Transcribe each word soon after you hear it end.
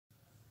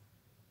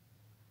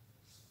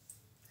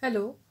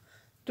Hello,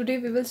 today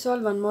we will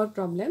solve one more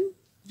problem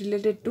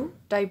related to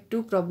type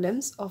 2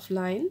 problems of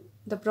line.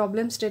 The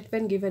problem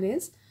statement given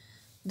is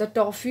the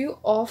top view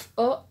of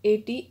a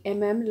 80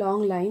 mm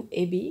long line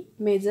AB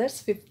measures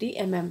 50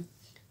 mm.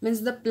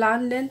 Means the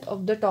plan length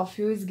of the top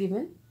view is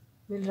given.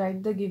 We'll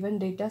write the given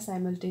data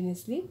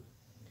simultaneously.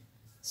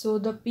 So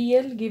the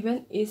PL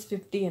given is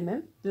 50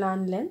 mm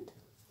plan length.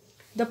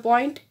 The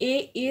point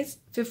A is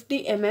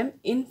 50 mm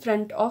in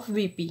front of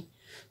VP.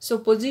 So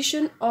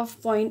position of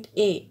point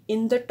A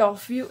in the top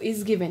view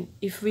is given.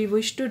 If we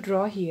wish to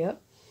draw here,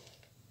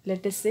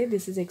 let us say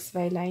this is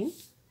XY line.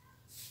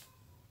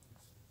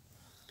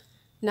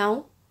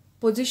 Now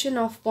position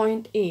of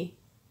point A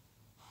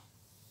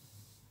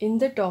in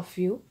the top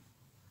view,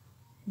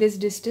 this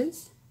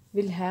distance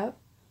will have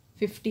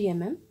 50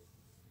 mm.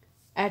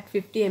 At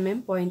 50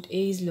 mm point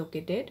A is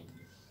located.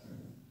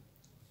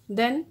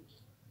 Then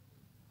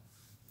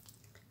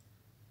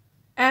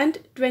and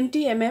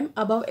 20 mm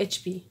above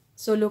HP.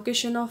 So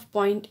location of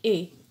point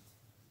A,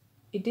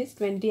 it is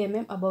 20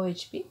 mm above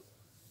HP.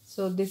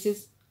 So this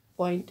is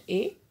point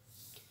A.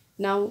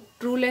 Now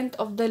true length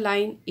of the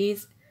line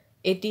is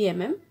 80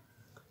 mm.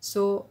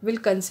 So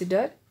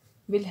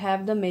we'll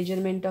have the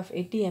measurement of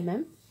 80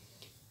 mm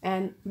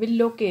and we'll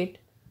locate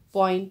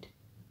point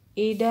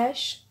A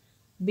dash,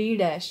 B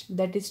dash,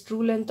 that is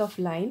true length of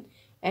line,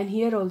 and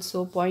here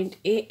also point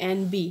A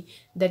and B,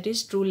 that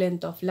is true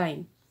length of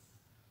line.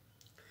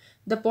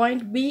 The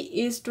point B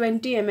is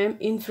 20 mm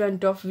in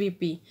front of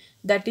VP,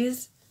 that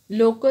is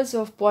locus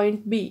of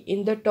point B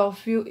in the top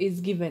view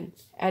is given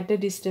at a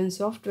distance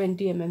of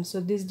 20 mm.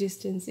 So this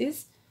distance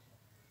is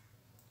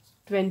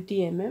 20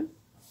 mm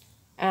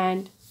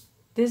and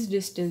this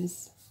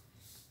distance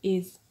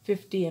is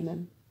 50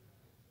 mm.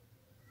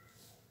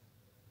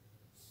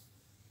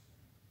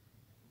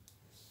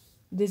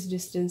 This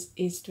distance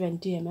is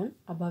 20 mm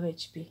above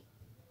HP.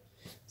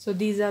 So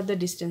these are the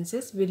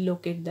distances, we'll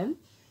locate them.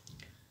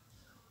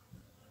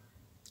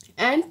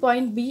 And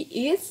point B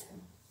is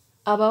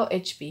above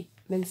HP,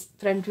 means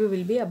front view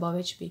will be above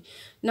HP.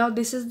 Now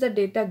this is the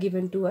data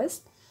given to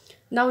us.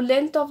 Now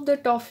length of the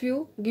top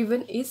view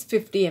given is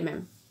 50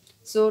 mm.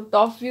 So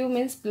top view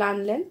means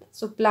plan length.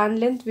 So plan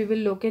length we will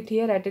locate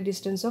here at a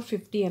distance of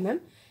 50 mm.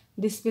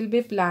 This will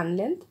be plan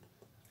length.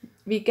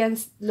 We can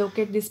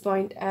locate this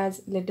point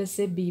as, let us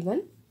say,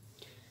 B1.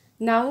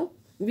 Now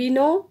we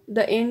know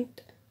the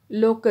end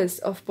locus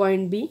of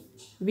point B.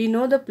 We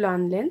know the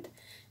plan length.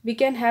 We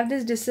can have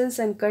this distance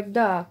and cut the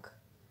arc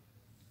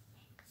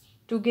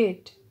to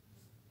get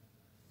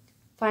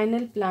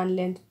final plan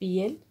length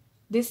PL.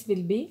 This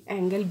will be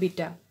angle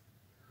beta.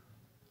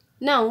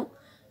 Now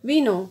we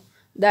know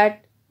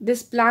that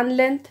this plan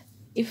length,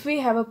 if we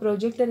have a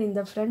projector in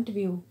the front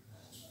view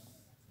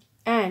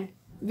and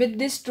with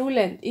this true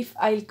length, if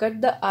I'll cut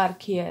the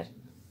arc here,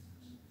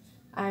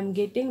 I am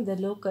getting the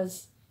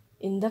locus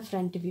in the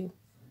front view.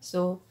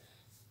 So,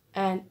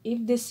 and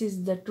if this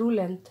is the true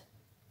length,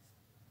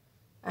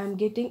 I am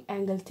getting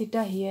angle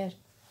theta here.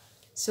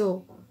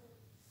 So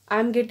I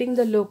am getting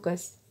the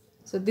locus.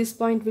 So this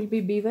point will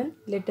be B1.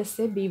 Let us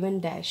say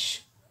B1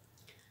 dash.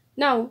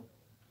 Now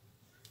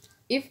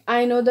if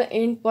I know the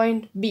end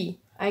point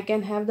B, I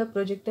can have the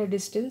projector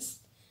distance.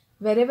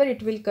 Wherever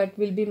it will cut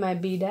will be my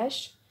B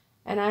dash,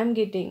 and I am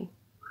getting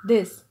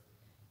this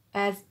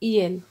as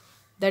EL,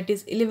 that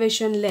is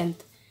elevation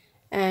length,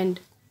 and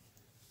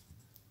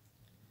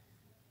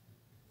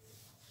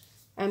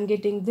I am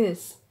getting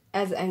this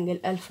as angle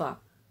alpha.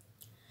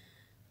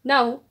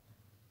 Now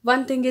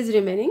one thing is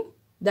remaining,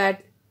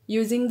 that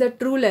using the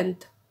true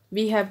length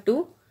we have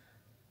to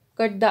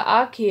cut the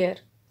arc here.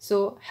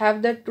 So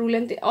have the true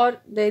length, or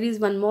there is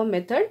one more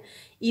method.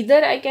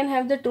 Either I can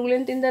have the true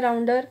length in the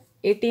rounder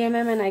 80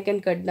 mm and I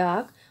can cut the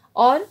arc,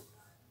 or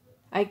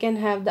I can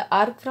have the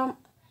arc from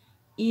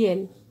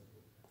EL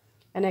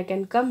and I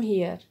can come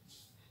here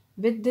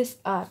with this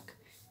arc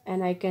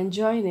and I can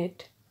join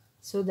it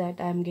so that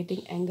I am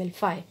getting angle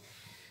phi.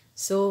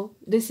 So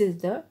this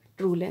is the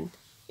true length.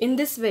 In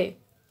this way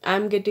I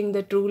am getting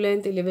the true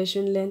length,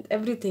 elevation length,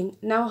 everything.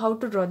 Now how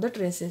to draw the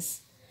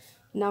traces?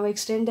 Now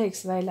extend the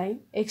XY line,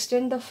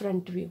 extend the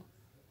front view.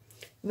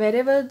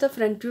 Wherever the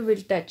front view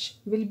will touch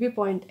will be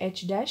point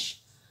H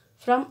dash.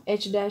 From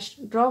H dash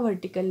draw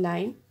vertical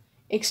line,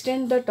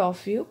 extend the top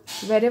view.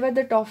 Wherever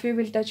the top view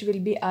will touch will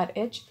be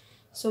RH.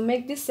 So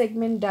make this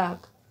segment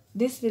dark.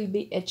 This will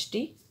be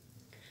HT.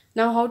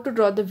 Now how to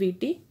draw the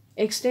VT?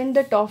 Extend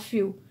the top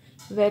view.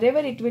 Wherever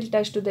it will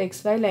touch to the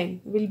XY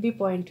line will be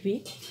point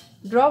V.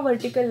 Draw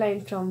vertical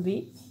line from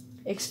V.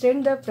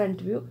 Extend the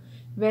front view.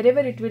 Wherever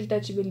it will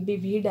touch will be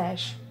V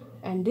dash,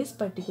 and this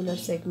particular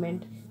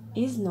segment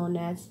is known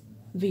as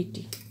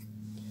VT.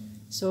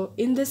 So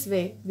in this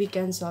way we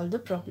can solve the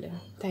problem.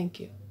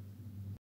 Thank you.